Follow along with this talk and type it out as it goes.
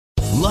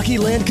Lucky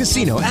Land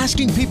Casino,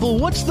 asking people,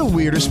 what's the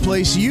weirdest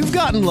place you've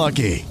gotten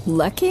lucky?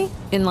 Lucky?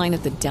 In line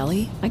at the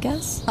deli, I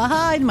guess?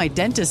 Aha, in my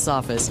dentist's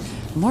office.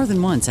 More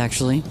than once,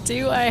 actually.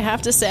 Do I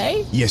have to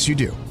say? Yes, you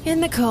do. In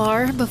the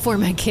car before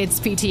my kids'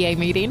 PTA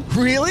meeting.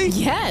 Really?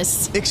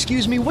 Yes.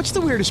 Excuse me, what's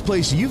the weirdest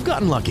place you've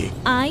gotten lucky?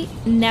 I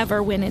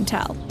never win and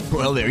tell.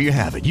 Well, there you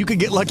have it. You can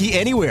get lucky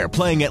anywhere,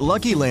 playing at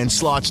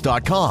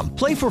LuckyLandSlots.com.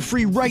 Play for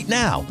free right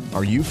now.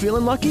 Are you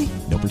feeling lucky?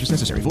 No purchase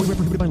necessary. Void where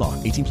prohibited by law.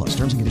 18 plus.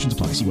 Terms and conditions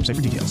apply. See website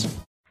for details.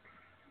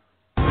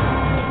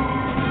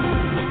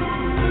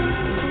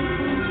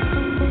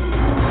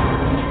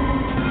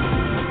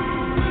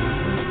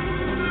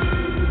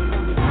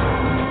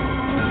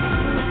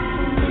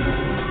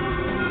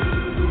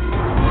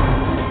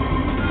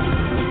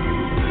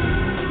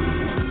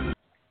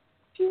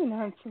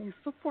 Announcements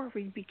before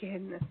we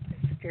begin this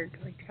Scared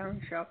Gully Town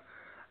show.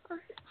 Our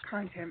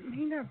content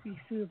may not be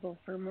suitable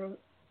for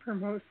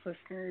most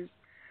listeners.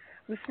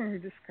 Listener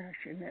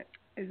discretion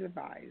is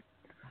advised.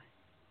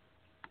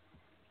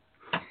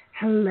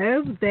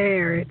 Hello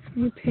there, it's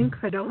me,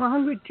 Pinkhood,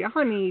 along with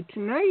Johnny.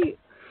 Tonight,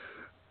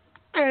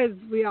 as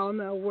we all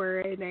know, we're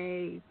in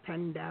a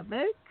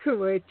pandemic,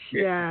 which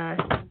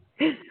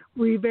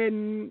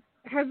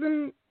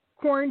hasn't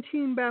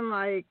quarantine been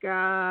like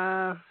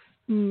a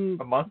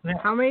month now?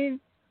 How many?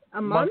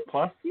 A month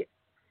plus?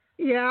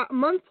 Yeah, a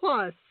month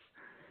plus.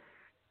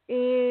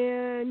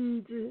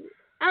 And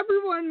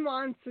everyone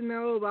wants to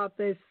know about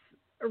this,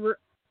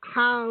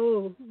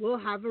 how we'll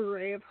have a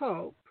ray of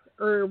hope.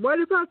 Or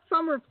what about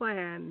summer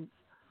plans?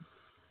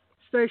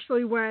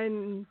 Especially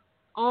when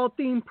all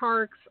theme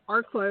parks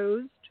are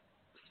closed,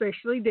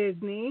 especially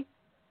Disney,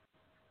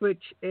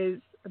 which is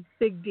a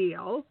big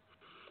deal.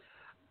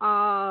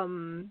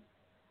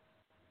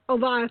 A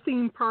lot of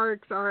theme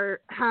parks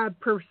have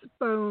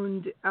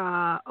postponed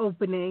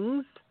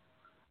openings,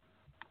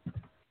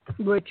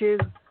 which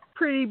is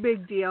pretty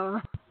big deal.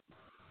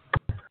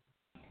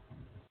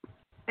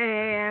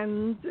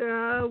 And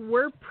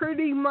we're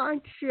pretty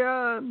much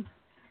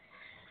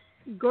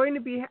going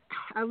to be,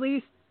 at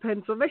least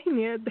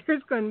Pennsylvania,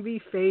 there's going to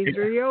be phased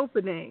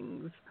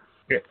reopenings,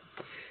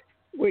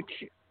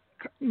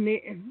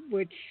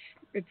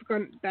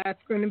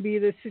 that's going to be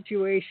the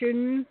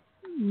situation.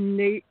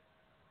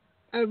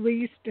 At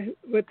least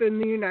within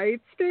the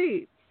United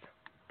States.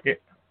 Yeah.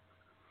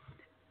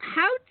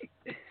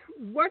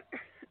 What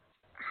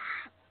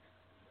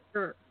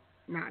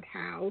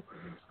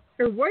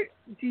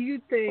do you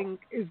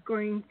think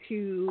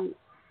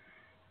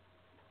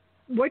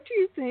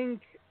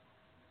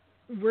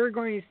we're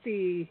going to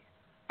see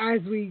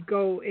as we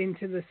go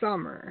into the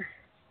summer?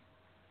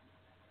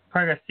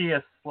 Probably going to see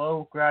a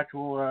slow,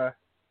 gradual,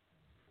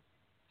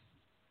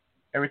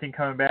 everything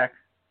coming back.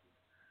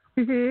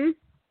 Mm-hmm.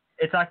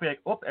 It's not going to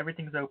be like,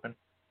 everything's open.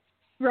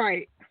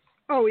 Right.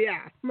 Oh,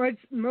 yeah. Most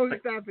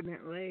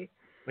definitely.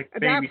 Like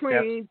at baby that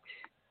point, steps.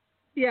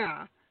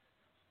 Yeah.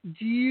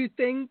 Do you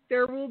think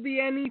there will be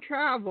any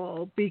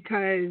travel?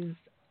 Because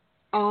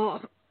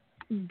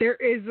there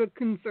is a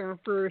concern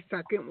for a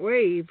second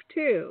wave,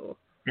 too.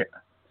 Yeah.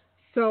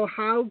 So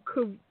how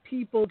could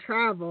people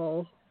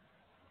travel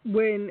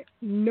when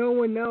no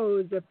one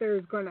knows if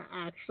there's going to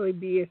actually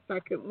be a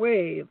second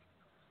wave?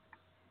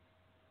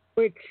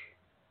 Which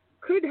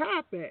could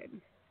happen.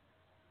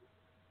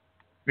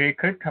 It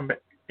could come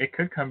back. It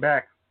could come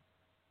back.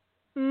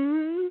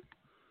 Mm-hmm.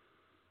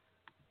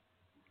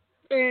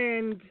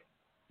 And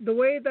the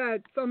way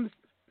that some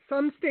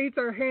states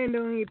are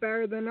handling it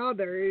better than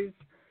others,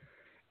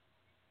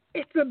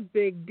 it's a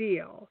big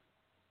deal.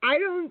 I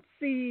don't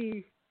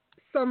see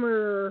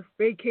summer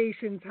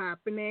vacations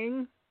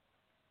happening,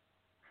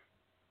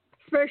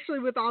 especially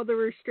with all the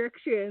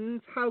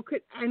restrictions. How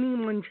could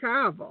anyone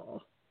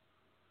travel?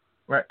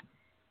 Right.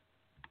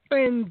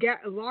 And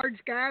get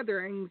large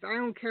gatherings, I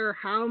don't care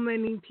how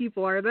many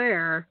people are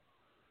there.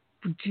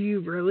 Do you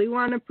really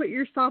want to put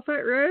yourself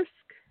at risk?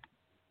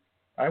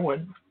 I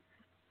wouldn't.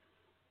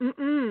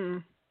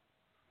 Mm-mm.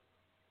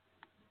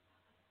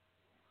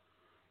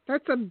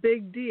 That's a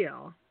big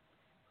deal.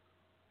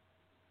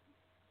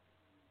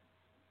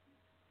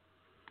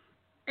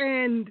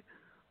 And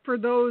for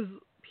those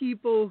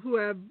people who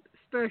have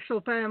special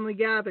family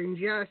gatherings,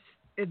 yes,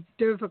 it's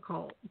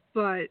difficult,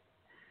 but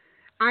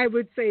I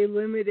would say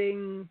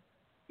limiting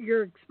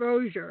your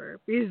exposure,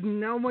 because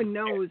no one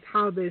knows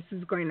how this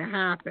is going to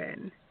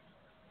happen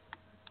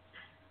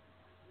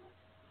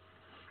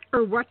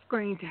or what's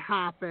going to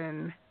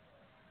happen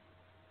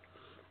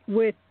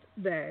with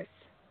this.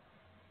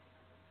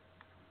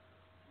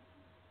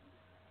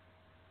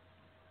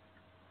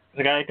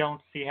 Like, I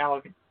don't see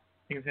how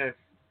things have.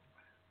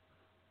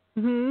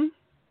 Mm-hmm.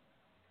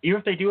 Even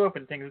if they do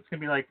open things, it's gonna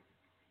be like,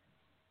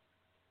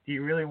 do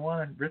you really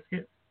want to risk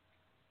it?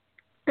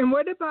 And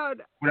what about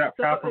without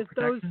proper if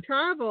protection? those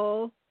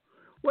travel?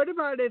 What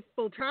about if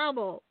they'll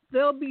travel?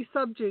 They'll be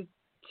subject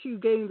to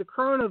getting the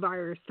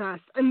coronavirus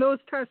test, and those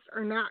tests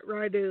are not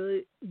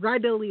readily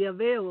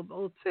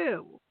available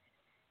too.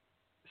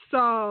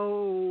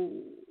 So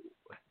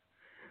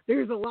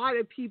there's a lot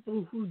of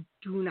people who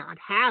do not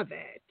have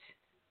it.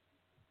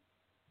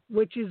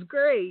 which is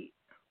great.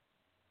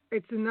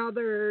 It's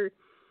another,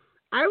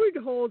 I would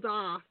hold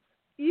off,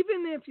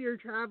 even if you're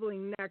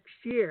traveling next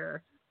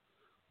year.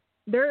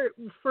 There,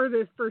 for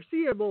the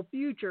foreseeable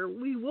future,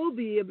 we will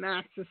be a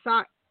mask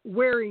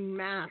wearing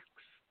masks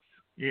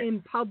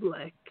in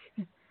public,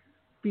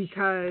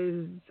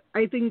 because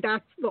I think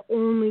that's the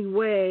only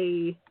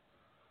way.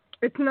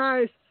 It's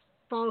not a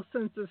false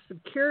sense of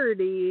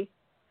security.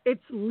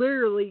 It's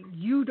literally,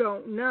 you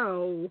don't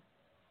know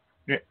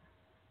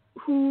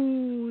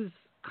who's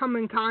come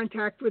in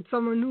contact with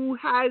someone who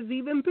has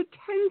even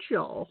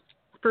potential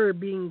for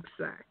being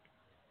sick.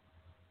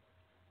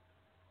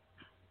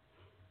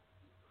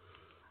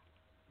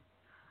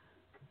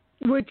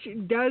 Which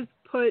does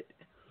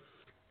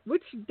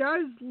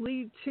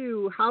lead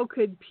to how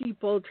could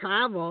people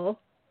travel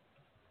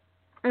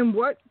and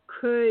what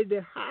could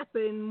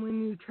happen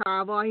when you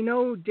travel. I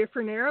know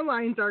different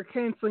airlines are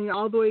canceling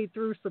all the way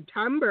through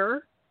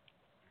September.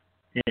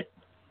 Yeah.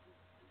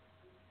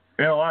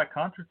 A lot of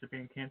concerts are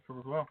being canceled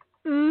as well.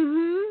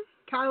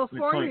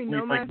 California,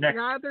 no mass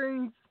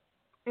gatherings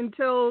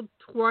until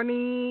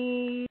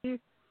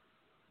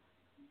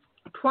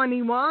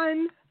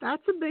 2021.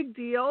 That's a big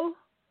deal.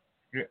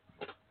 Yeah.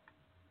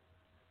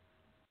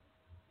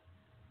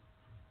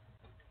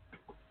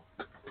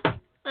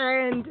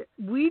 And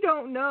we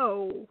don't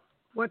know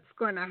what's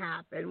going to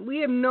happen. We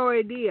have no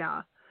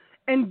idea.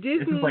 And Disney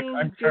this is like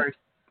uncharted.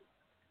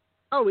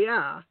 Oh,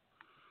 yeah.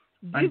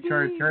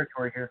 Uncharted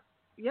territory here.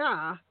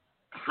 Yeah.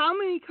 How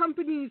many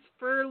companies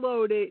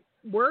furloughed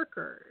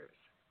workers?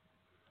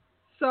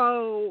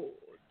 So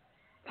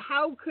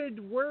how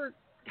could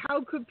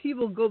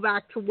people go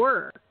back to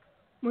work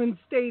when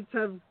states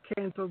have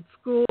canceled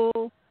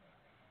school?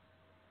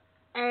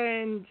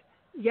 And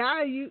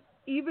yeah,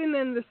 even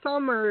in the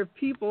summer, if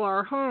people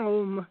are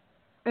home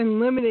and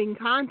limiting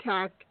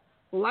contact,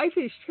 life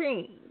has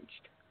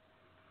changed.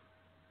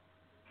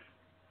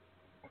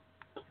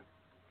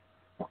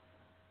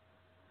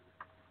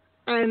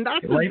 And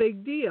that's a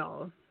big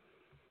deal.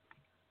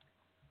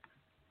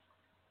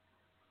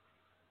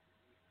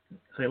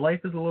 So life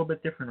is a little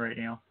bit different right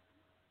now.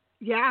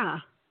 Yeah.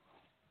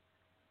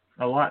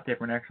 A lot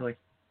different, actually.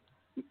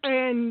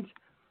 And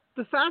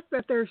the fact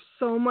that there's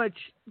so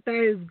much that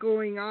is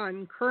going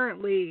on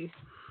currently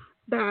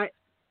that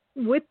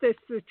with this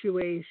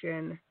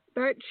situation,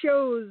 that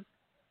shows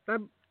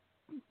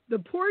the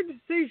poor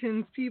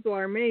decisions people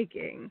are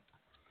making.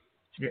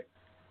 Yeah.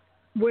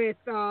 With,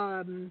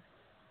 I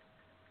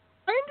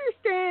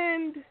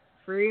understand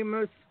freedom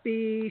of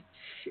speech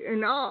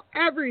and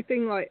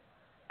everything like,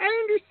 I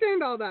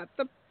understand all that.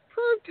 The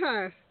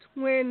protest,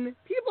 when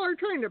people are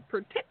trying to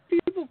protect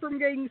people from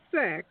getting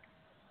sick,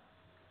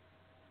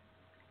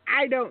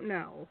 I don't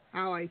know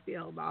how I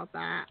feel about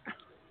that.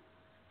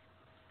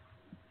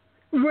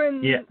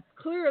 When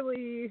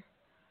clearly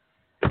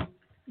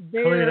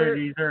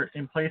these are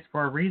in place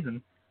for a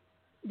reason.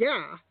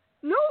 Yeah.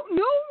 No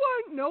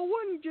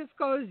one just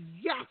goes,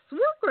 yes, we're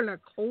going to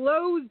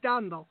close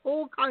down the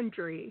whole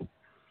country.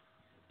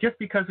 Just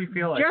because we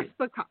feel like it.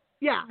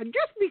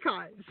 Just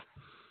because.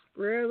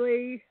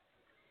 Really?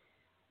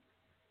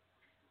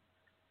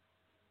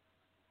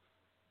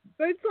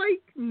 But it's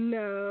like,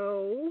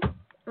 no.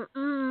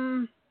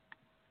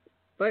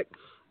 But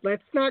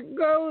let's not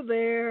go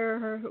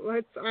there.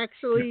 Let's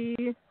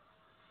actually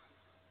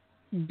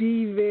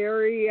be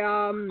very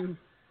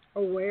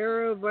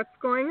aware of what's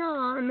going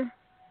on.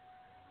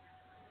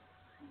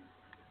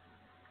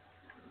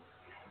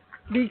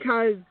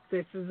 Because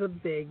this is a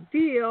big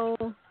deal.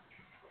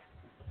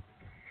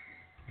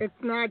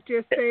 It's not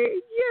just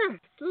yes,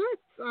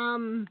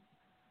 let's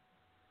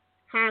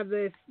have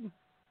this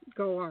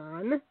go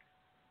on.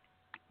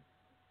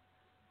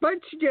 But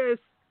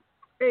just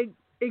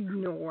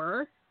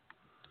ignore.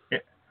 Yeah.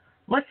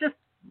 Let's just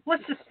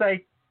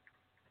say,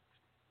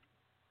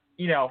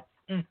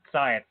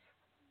 science.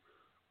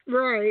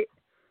 Right.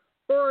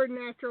 Or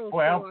natural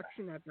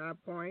selection at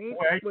that point,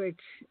 which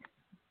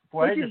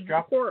I just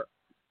dropped.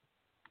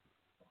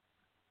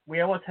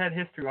 We almost had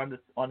history on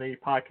the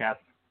podcast.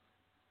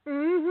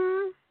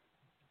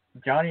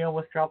 Johnny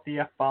almost dropped the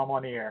F-bomb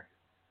on the air.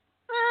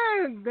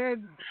 It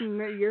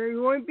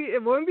won't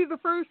be the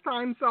first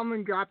time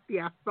someone dropped the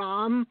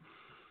F-bomb.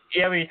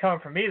 Yeah, but coming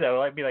from me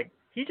though, I'd be like,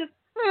 he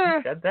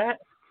said that.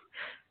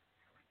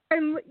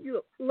 And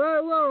let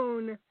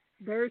alone,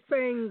 they're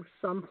saying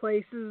some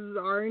places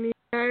aren't even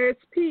at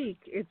its peak.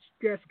 It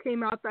just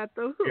came out that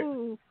the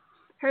WHO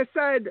has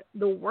said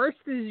the worst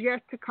is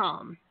yet to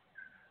come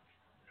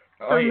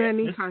for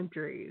many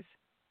countries,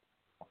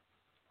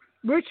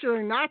 which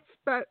are not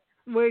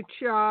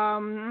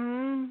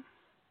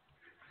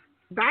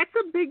that's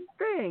a big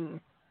thing.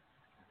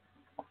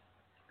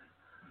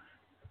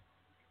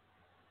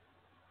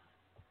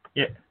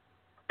 Yeah.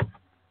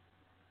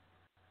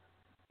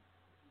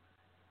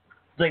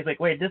 It's like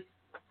wait, this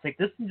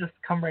can just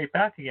come right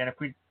back again if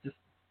we just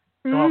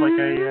don't have like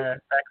a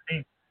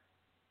vaccine.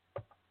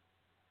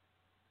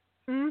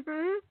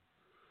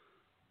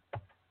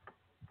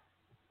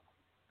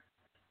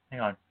 Hang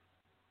on.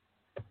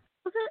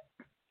 Okay.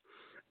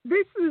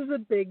 this is a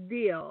big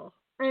deal.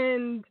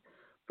 And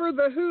for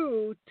The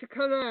Who to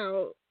come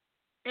out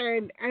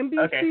and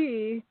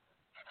NBC,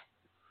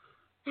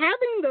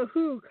 having The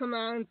Who come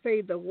out and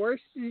say the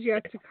worst is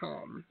yet to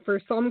come for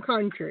some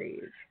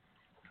countries.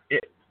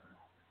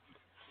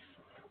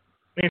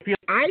 If you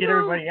get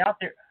everybody out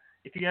there,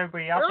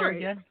 there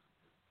again,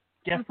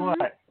 guess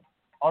what?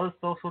 All the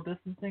social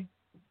distancing,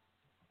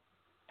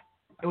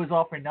 it was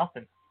all for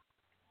nothing.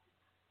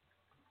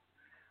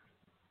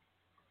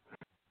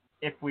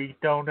 If we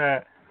don't be able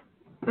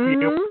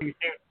to do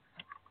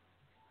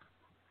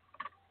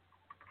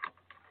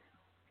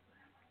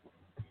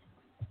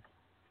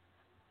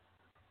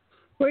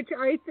which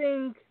I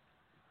think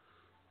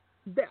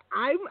that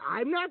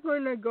I'm not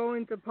going to go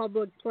into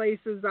public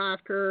places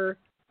after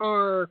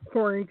our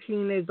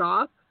quarantine is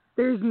up.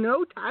 There's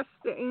no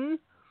testing.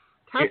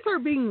 Tests are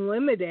being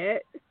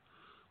limited.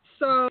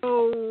 So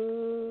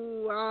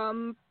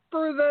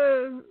for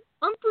the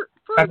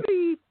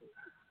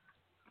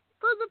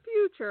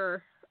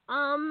future.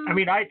 I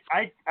mean,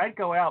 I'd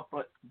go out,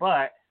 but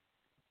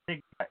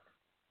with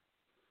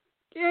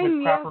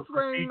proper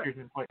procedures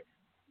in place.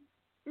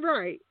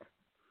 Right.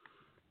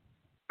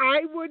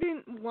 I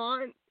wouldn't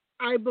want.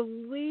 I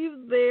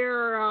believe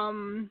their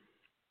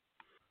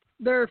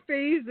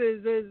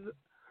phases is.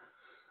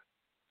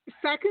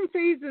 Second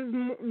phase is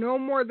no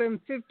more than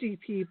 50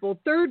 people.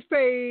 Third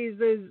phase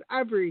is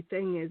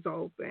everything is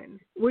open,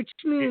 which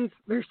means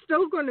there's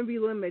still going to be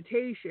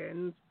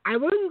limitations. I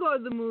wouldn't go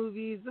to the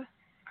movies.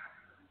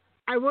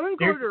 I wouldn't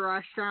go to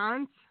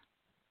restaurants.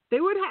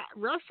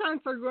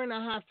 Restaurants are going to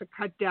have to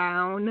cut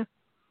down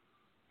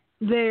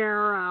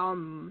their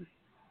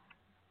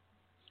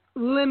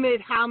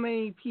limit how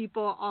many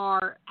people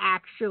are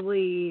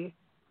actually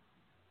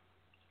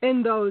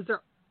in those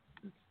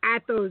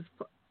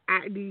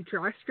at each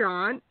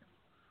restaurant.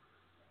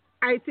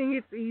 I think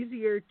it's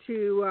easier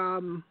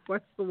to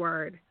what's the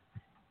word?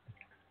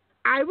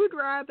 I would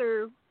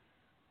rather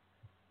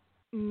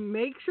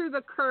make sure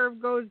the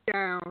curve goes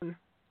down,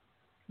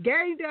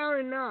 getting down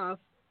enough.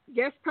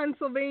 Yes,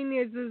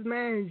 Pennsylvania's is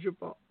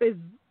manageable, is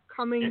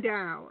coming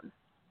down,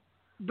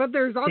 but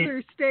there's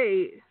other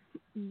states.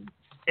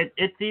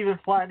 It's even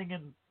flattening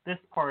in this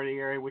part of the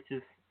area, which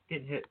is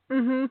getting hit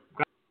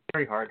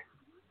very hard.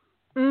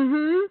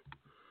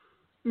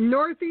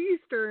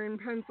 Northeastern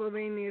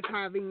Pennsylvania is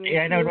having it.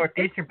 Yeah, I know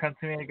Northeastern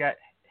Pennsylvania got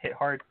hit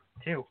hard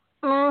too.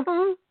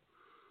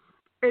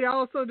 It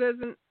also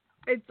doesn't.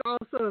 It's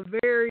also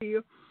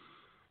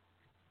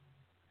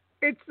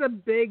it's a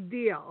big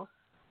deal,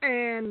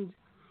 and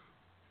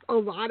a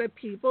lot of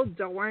people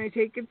don't want to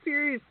take it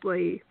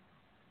seriously.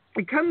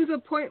 It comes to a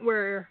point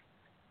where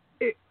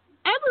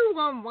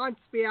everyone wants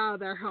to be out of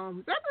their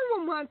homes.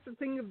 Everyone wants to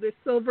think of the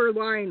silver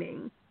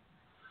lining.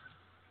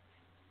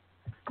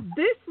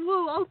 This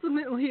will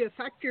ultimately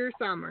affect your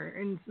summer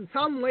in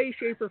some way,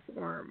 shape, or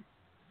form.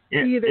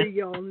 Yeah, either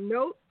you'll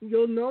know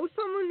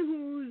someone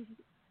who's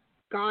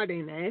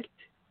gotten it,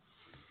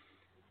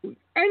 and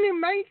it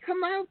might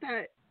come out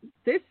that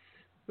this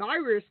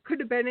virus could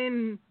have been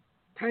in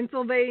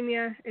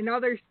Pennsylvania and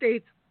other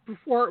states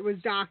before it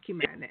was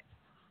documented.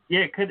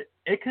 Yeah, it could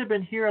have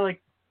been here like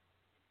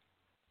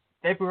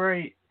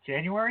February,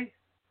 January.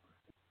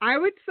 I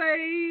would say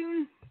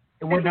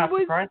it would not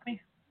surprise me.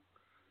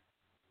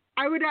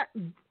 I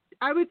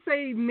would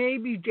say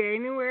maybe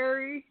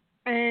January,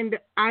 and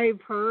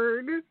I've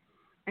heard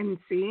and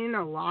seen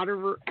a lot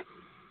of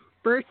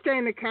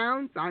first-hand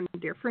accounts on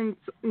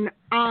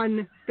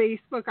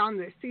Facebook on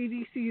the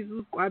CDC's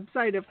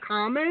website of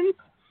comments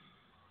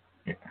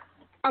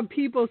of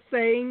people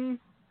saying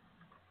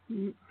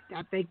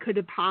that they could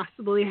have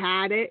possibly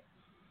had it.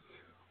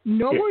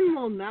 No one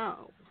will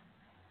know,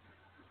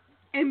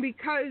 and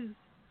because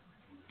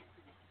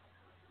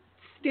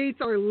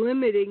states are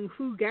limiting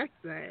who gets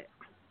it,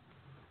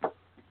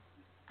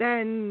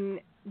 then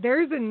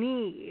there's a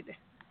need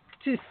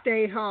to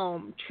stay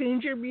home,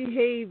 change your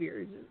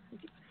behaviors,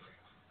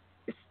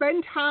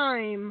 spend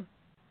time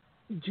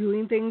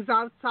doing things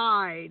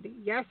outside.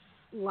 Yes,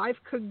 life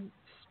could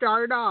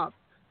start up.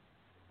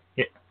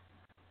 Yeah.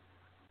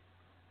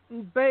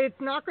 But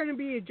it's not going to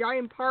be a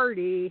giant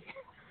party.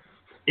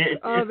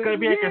 It's going to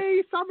be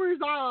yay, summer's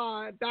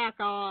back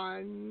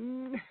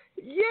on.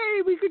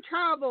 Yay, we could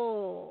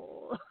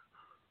travel.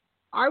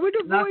 I would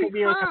avoid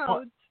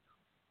crowds.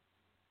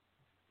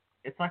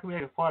 It's not going to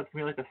be like a flood. It's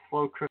going to be like a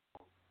slow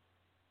trickle.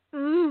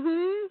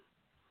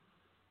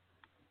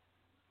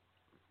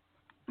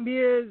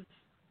 Because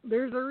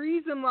there's a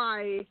reason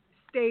why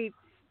states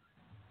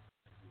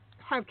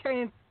have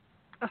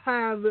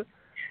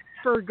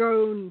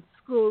forgone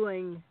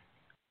schooling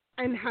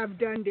and have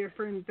done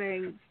different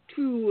things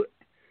to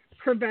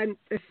prevent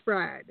the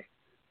spread,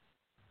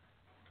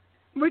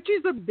 which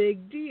is a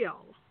big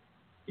deal.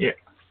 Yeah.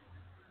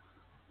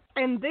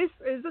 And this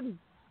is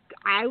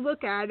I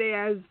look at it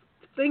as,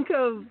 think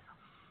of,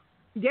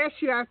 yes,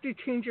 you have to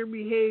change your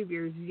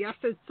behaviors. Yes,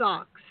 it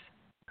sucks.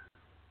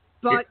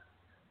 But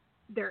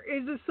there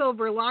is a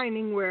silver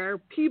lining where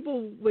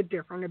people with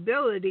different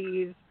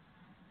abilities,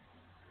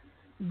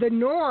 the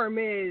norm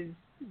is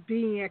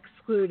being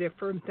excluded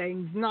from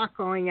things, not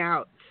going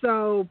out.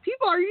 So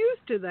people are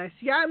used to this.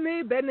 Yeah, it may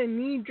have been a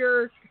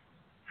knee-jerk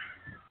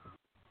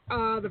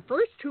the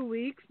first 2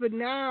 weeks, but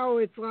now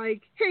it's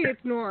like, hey,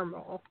 it's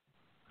normal.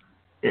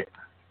 Yeah.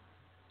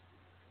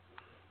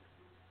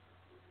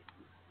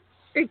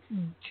 It's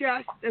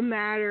just a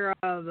matter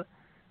of,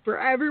 for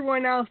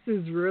everyone else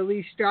who's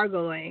really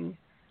struggling,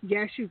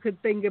 yes, you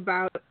could think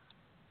about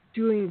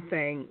doing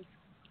things.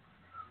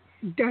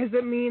 Does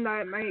it mean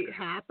that it might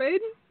happen?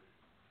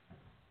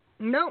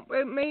 Nope,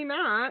 it may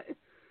not.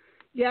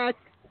 Yeah,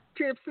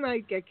 trips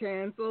might get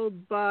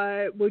canceled,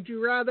 but would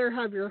you rather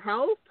have your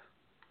health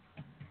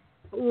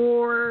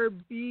or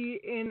be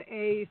in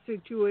a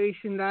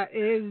situation that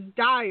is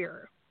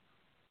dire?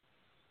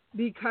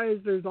 Because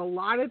there's a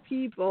lot of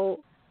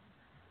people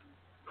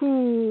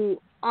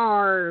who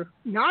are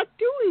not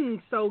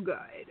doing so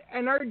good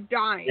and are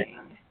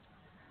dying.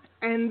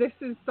 And this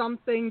is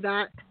something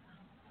that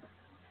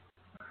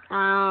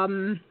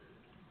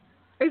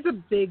is a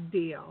big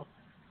deal.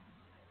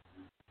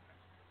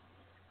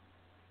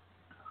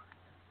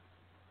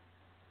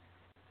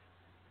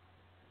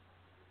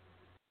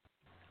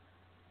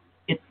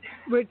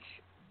 Which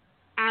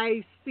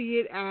I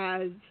see it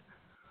as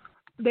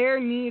there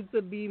needs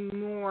to be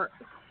more.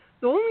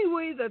 The only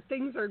way that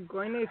things are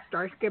going to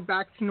start to get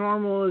back to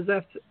normal is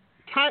if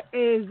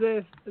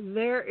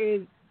there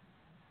is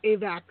a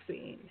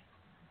vaccine.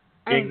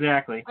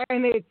 Exactly.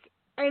 And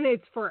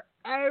it's for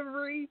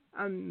every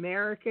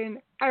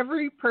American,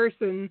 every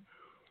person,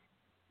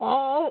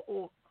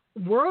 all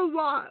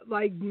worldwide,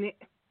 like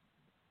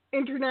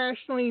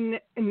internationally,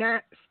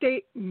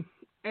 state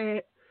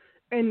and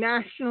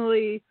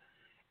nationally,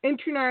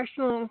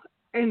 international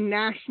and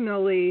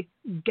nationally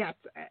gets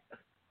it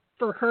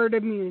for herd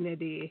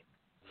immunity.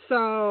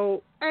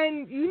 So,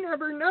 and you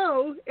never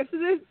know if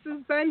this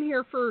has been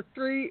here for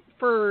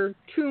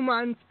 2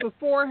 months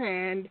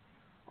beforehand.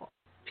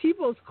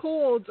 People's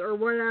colds or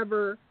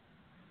whatever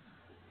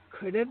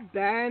could have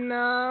been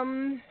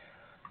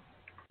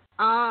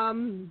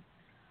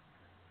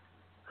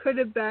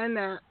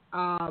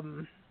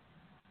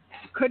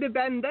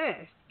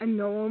this, and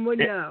no one would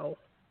know.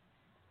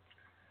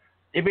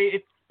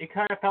 It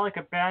kind of felt like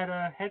a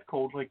bad head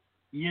cold, like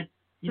you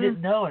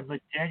didn't know in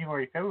like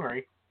January,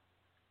 February.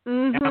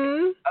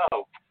 Mhm.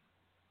 Like,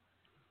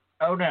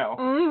 oh no.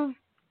 Mhm.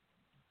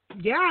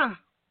 Yeah.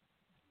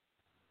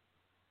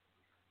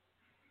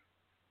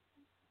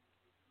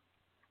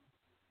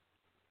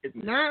 This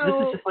is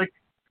just like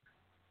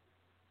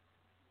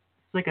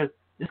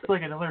it's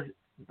like another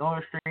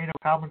strain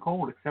of common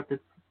cold, except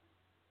it's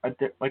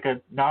like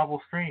a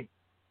novel strain.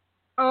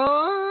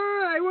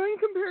 Oh, I wouldn't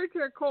compare it to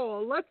a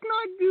cold. Let's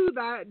not do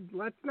that.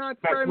 Let's not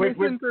spread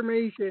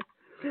misinformation.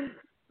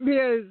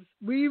 Because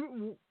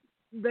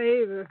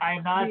I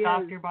am not a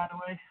doctor, by the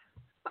way.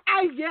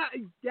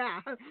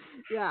 Yeah.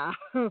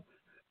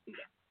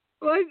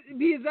 Well,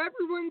 because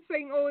everyone's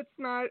saying, oh,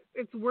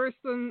 it's worse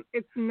than,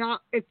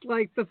 it's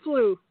like the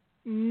flu.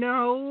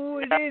 No,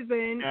 it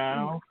isn't.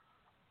 No.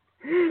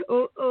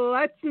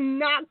 Let's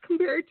not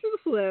compare it to the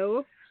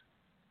flu.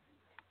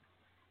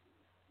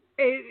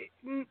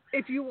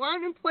 If you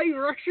want to play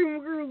Russian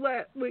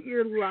roulette with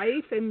your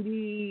life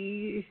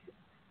and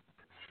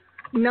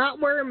not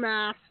wear a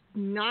mask,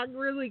 not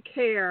really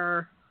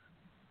care,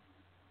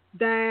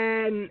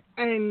 then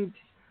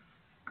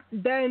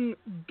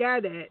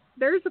get it.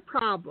 There's a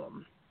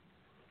problem.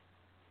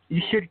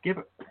 You should give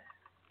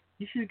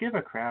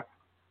a crap.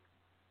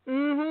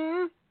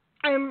 Mhm.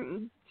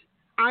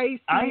 I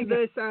see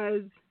this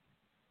as.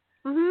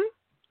 Mhm.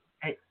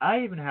 Hey,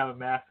 I even have a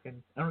mask,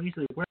 and I don't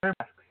usually wear a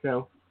mask,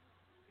 so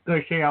I'm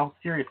going to show you how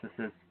serious this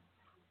is.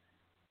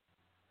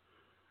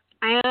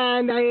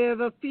 And I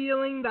have a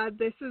feeling that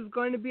this is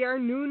going to be our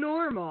new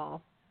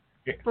normal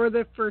for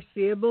the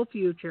foreseeable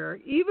future.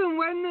 Even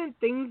when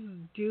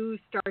things do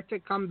start to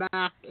come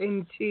back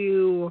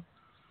into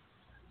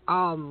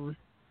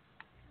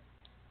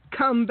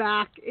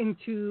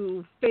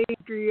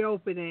phased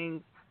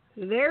reopenings,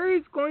 there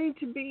is going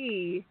to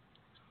be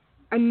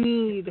a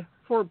need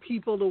for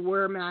people to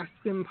wear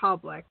masks in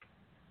public.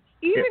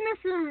 Even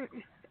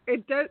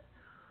if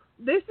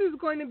this is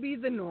going to be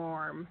the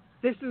norm.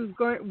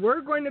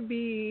 We're going to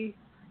be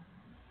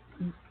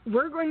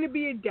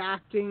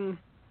adapting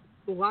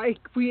like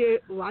we've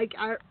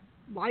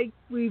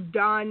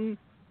done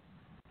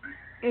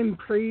in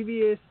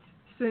previous,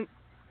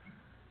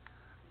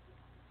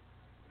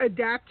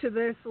 adapt to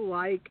this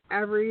like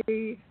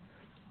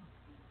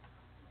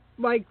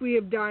we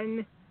have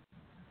done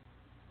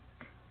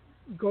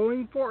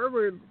going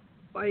forward,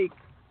 like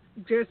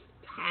just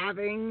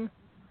having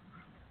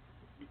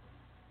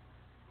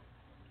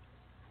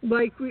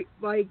like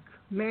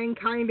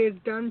mankind has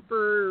done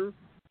for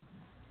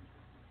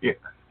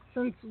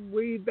since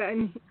we've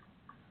been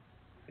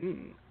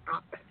things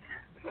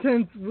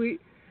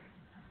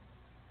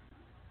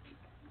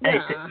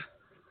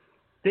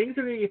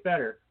are going to get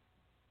better.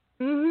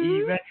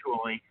 Mm-hmm.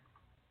 Eventually.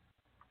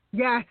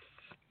 Yes.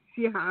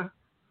 Yeah.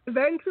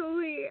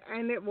 Eventually,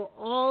 and it will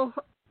all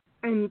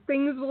and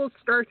things will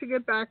start to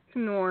get back to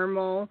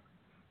normal.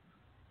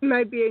 It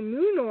might be a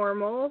new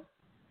normal,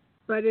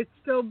 but it's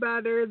still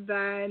better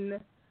than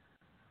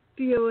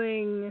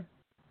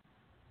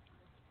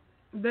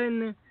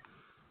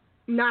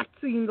not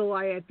seeing the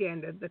light at the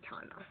end of the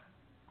tunnel.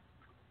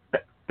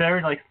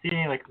 Better like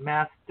seeing like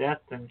mass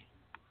death and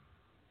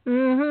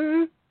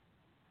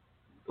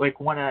like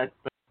one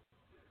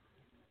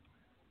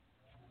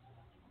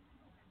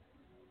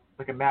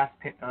like a mass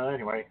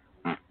anyway.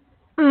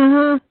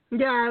 Yeah.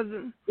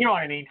 You know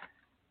what I mean?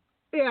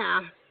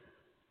 Yeah.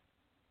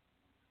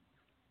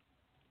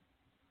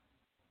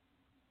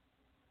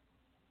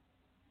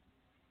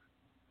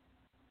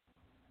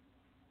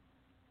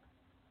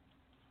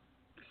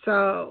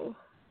 So,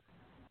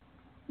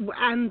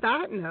 on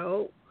that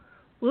note,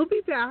 we'll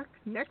be back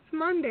next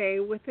Monday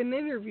with an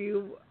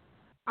interview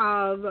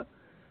with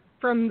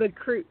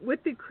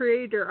the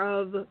creator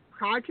of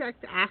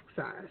Project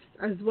Access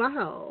as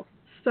well.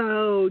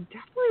 So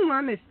definitely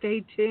want to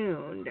stay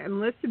tuned and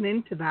listen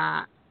into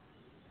that.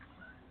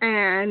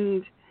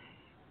 And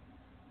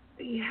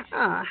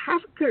yeah,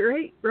 have a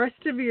great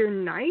rest of your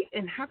night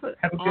and have a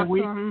good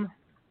week.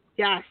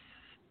 Yes,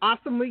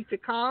 awesome week to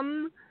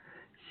come.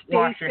 Stay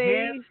Wash safe. your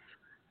hands.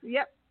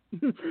 Yep.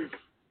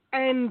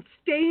 And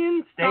stay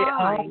inside. Stay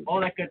at home.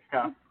 All that good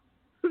stuff.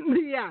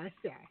 Yes.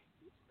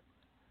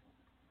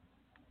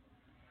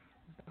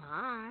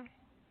 Bye.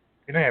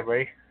 Good night,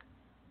 everybody.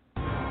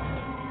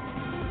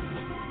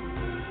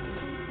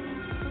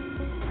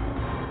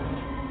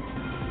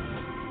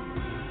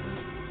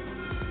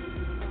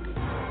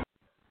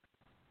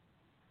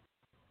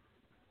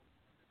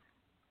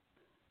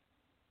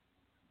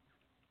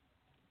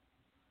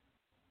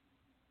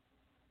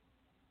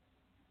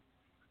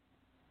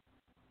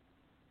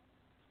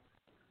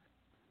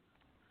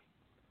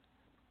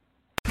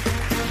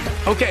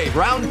 Okay,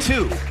 round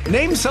 2.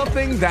 Name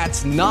something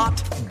that's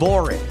not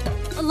boring.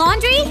 A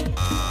laundry?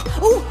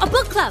 Ooh, a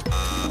book club.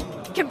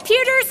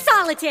 Computer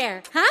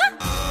solitaire, huh?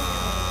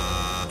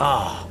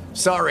 Ah,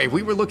 sorry,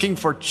 we were looking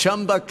for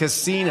Chumba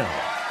Casino.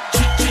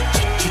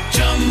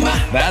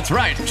 That's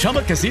right,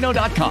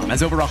 ChumbaCasino.com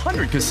has over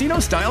 100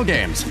 casino-style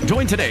games.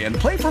 Join today and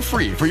play for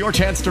free for your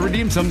chance to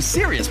redeem some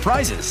serious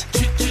prizes.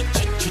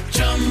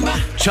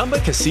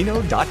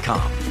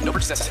 ChumbaCasino.com. No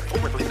purchase necessary.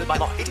 Void where prohibited by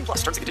law. 18+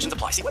 terms and conditions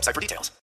apply. See website for details.